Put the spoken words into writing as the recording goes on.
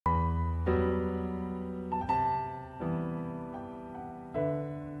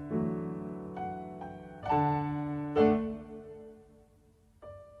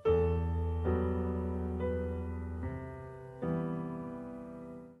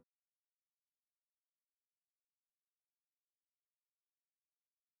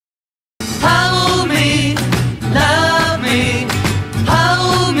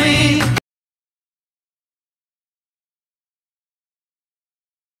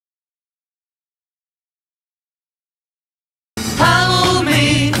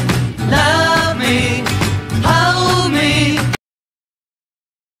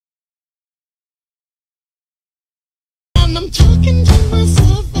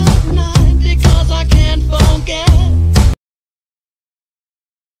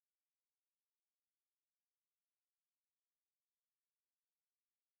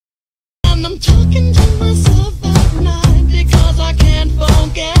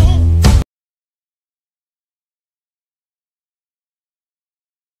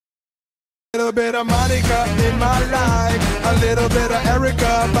little bit of Monica in my life, a little bit of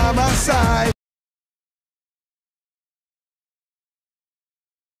Erica by my side.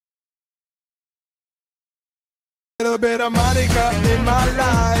 A little bit of Monica in my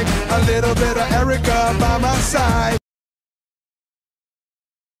life, a little bit of Erica by my side.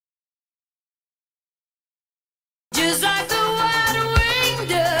 Just like the wide-winged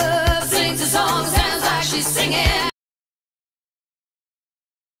dove sings a song, sounds like she's singing.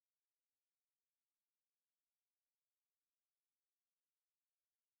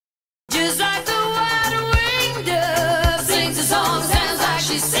 Just like the wide-winged dove sings a song, sounds like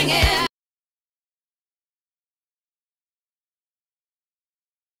she's singing.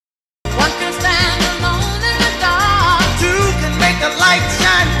 One can stand alone in the dark, Two can make the light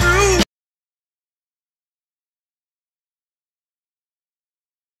shine through.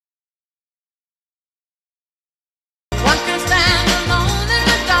 one can stand alone in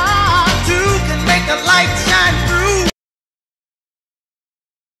the dark. Two can make the light shine through.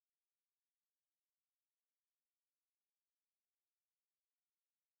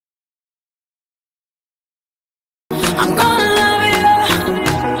 I'm gonna love you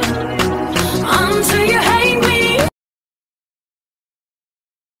until you hate me.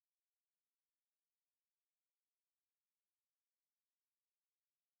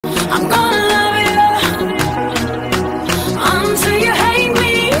 I'm gonna love you until you hate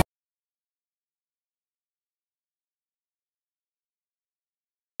me.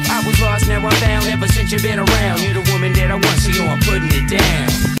 I was lost, now I'm found. Ever since you've been around, you're the woman that I want, so I'm putting it down.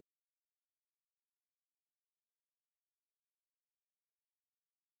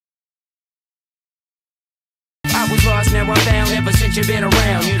 I was lost, now I'm found. Ever since you've been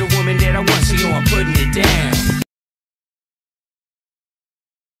around, you're the woman that I want, so I'm putting it down.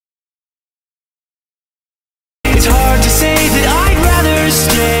 It's hard to say that I'd rather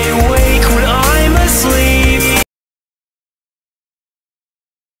stay awake when I'm asleep.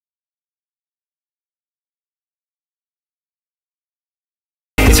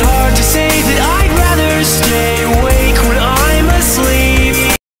 It's hard to say that I'd rather stay awake when I'm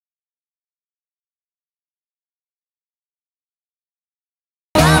asleep.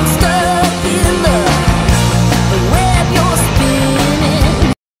 I'm stuck in the web you're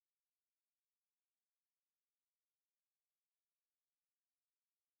spinning.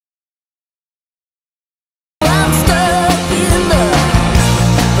 I'm stuck in the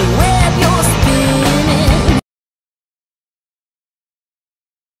web you're spinning.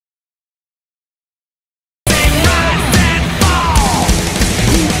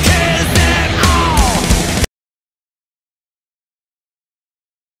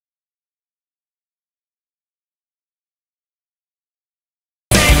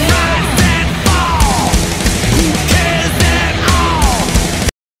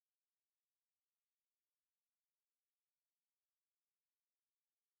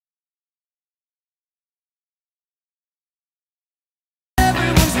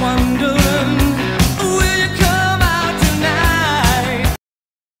 Everyone's wondering, will you come out tonight?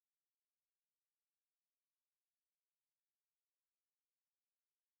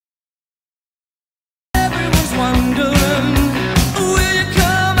 Everyone's wondering, will you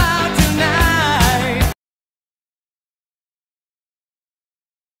come out tonight?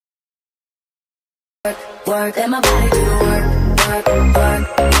 Work and my body do the work, work, work,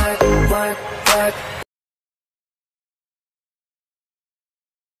 work, work, work.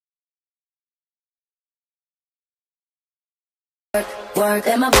 Work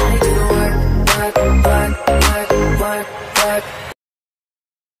and my body do the work, work, work, work, work, work.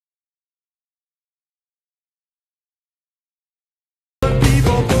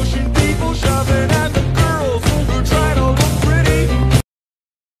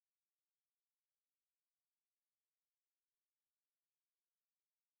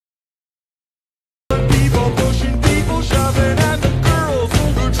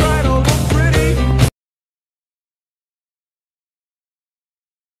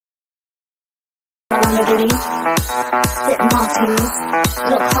 Sitting on titties,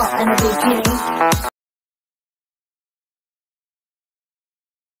 look hot in a bikini.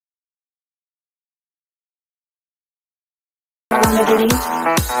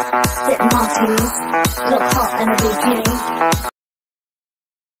 Sitting on titties, look hot in a bikini.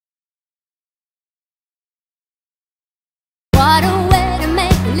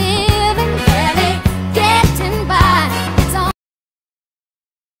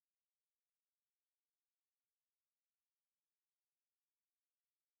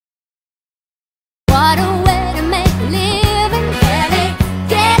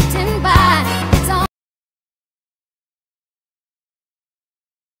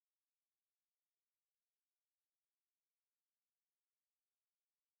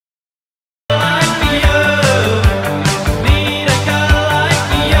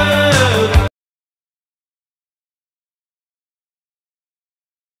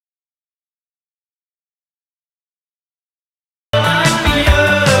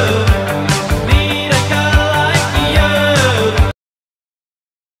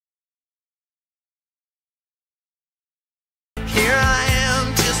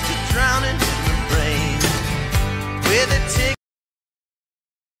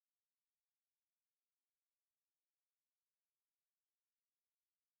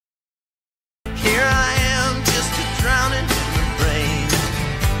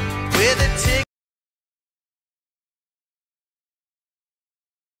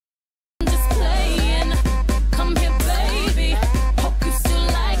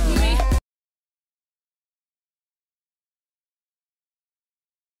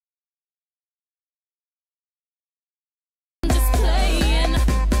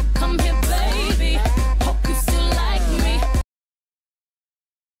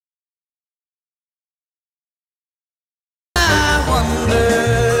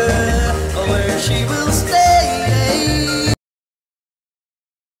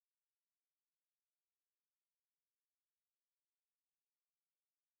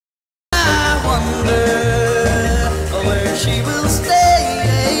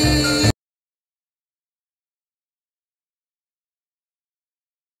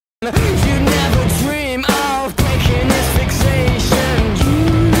 You never dream of breaking this fixation.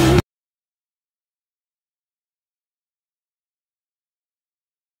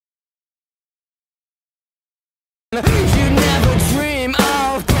 You never dream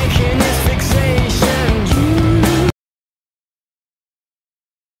of breaking this fixation.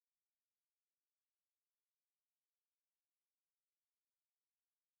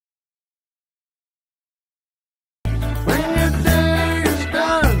 When your day is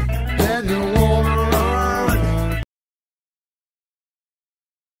done and you wanna run,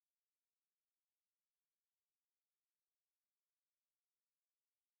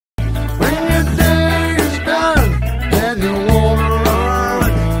 when your day is done and you wanna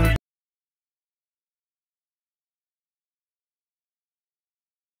run,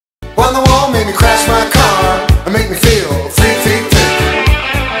 when the wall made me crash my car.